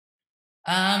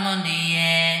I'm on the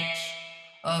edge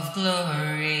of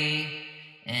glory,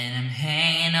 and I'm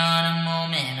hanging on a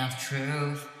moment of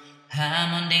truth.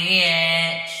 I'm on the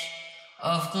edge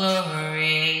of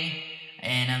glory,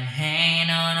 and I'm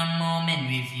hanging on a moment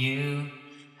with you.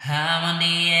 I'm on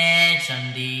the edge,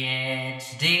 on the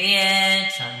edge, the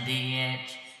edge, on the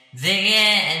edge, the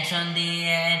edge, on the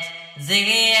edge,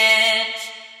 the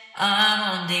edge. I'm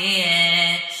on the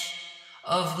edge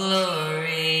of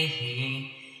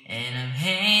glory, and I'm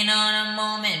hanging on a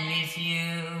moment with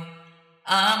you.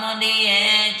 I'm on the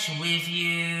edge with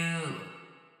you.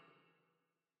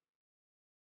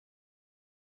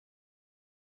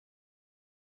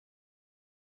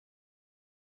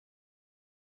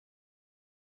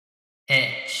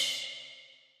 Edge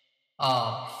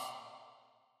of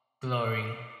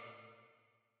glory.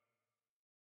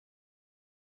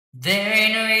 There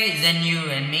ain't a reason you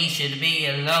and me should be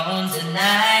alone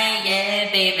tonight, yeah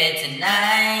baby,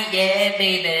 tonight, yeah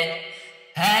baby.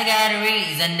 I got a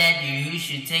reason that you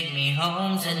should take me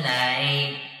home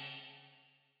tonight.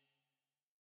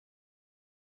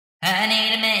 I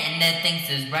need a man that thinks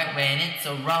it's right when it's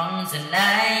so wrong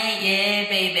tonight, yeah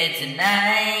baby,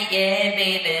 tonight, yeah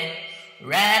baby.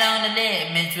 Right on the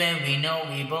limits where we know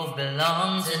we both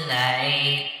belong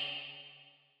tonight.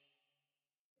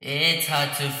 It's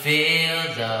hard to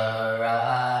feel the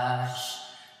rush,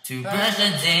 to brush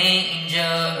the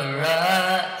dangerous.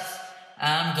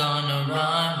 I'm gonna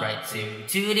run right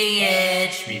to the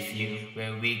edge with you,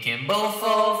 where we can both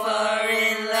fall far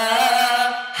in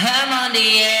love. I'm on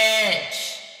the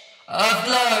edge of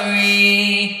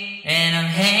glory, and I'm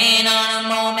hanging on a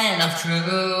moment of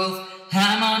truth.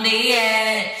 I'm on the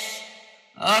edge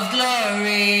of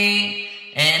glory,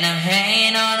 and I'm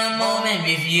hanging on a moment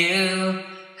with you.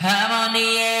 I'm on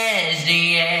the edge,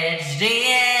 the edge, the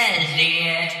edge, the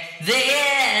edge, the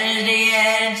edge, the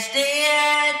edge, the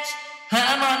edge.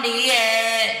 I'm on the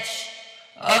edge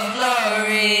of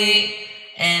glory,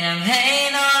 and I'm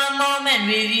hanging on a moment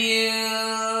with you.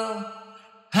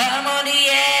 I'm on the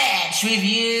edge with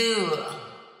you.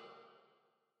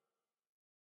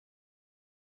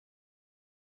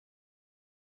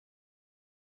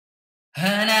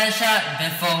 Another shot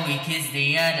before we kiss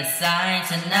the other side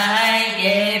tonight,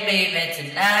 yeah baby,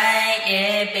 tonight,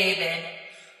 yeah baby.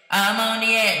 I'm on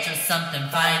the edge of something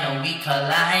final, we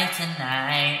collide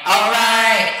tonight.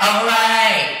 Alright,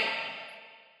 alright.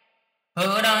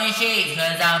 Put on your shades,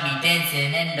 cause I'll be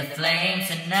dancing in the flames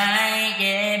tonight,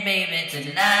 yeah baby,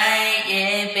 tonight,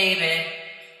 yeah baby.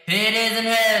 It isn't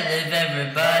hell if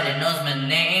everybody knows my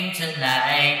name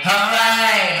tonight.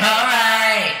 Alright,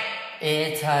 alright.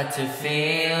 It's hard to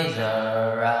feel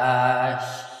the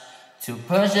rush, to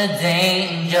push the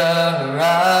dangerous.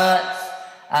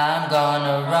 I'm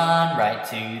gonna run right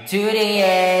to the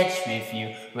edge with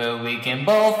you, where we can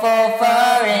both fall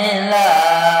far in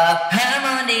love. I'm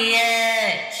on the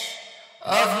edge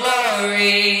of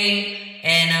glory,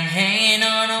 and I'm hanging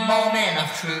on a moment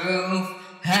of truth.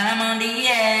 I'm on the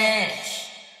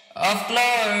edge of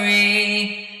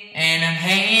glory, and I'm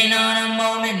hanging on a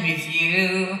moment with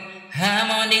you.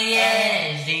 I'm on the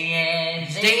edge, the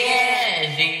edge, the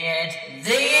edge, the edge,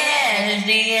 the edge,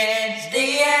 the edge,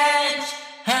 the edge.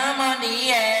 I'm on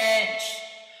the edge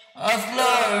of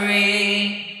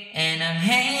glory, and I'm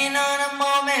hanging on a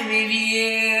moment with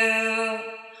you.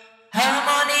 I'm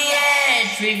on the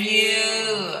edge with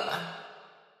you.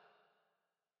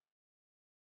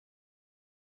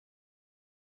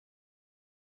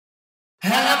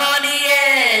 I'm on the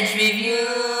edge with you.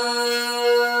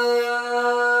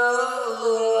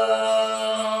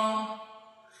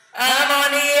 I'm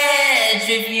on the edge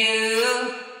with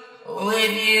you,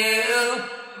 with you,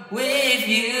 with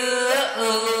you.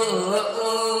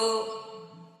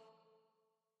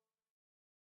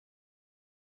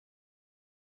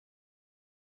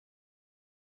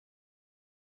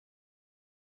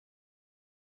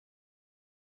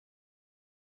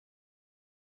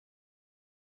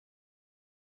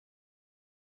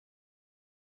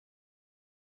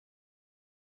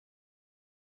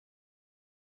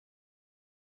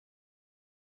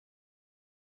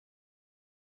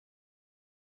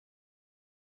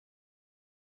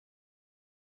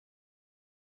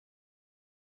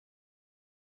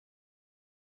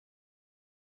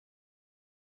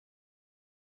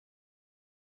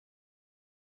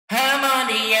 I'm on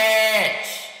the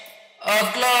edge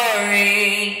of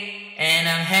glory, and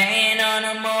I'm hanging on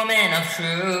a moment of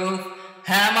truth.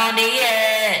 I'm on the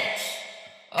edge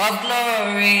of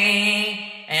glory,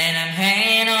 and I'm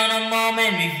hanging on a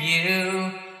moment with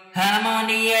you. I'm on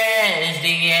the edge,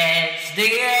 the edge,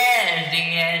 the edge, the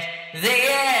edge, the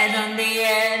edge, on the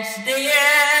edge, the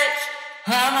edge.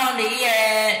 I'm on the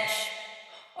edge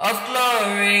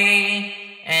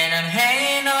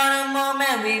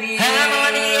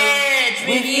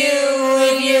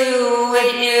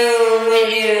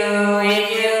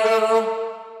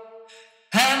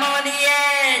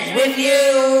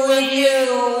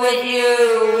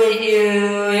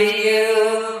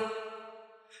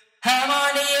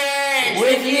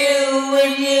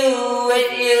with you,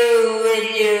 with you,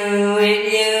 with you,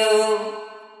 with you.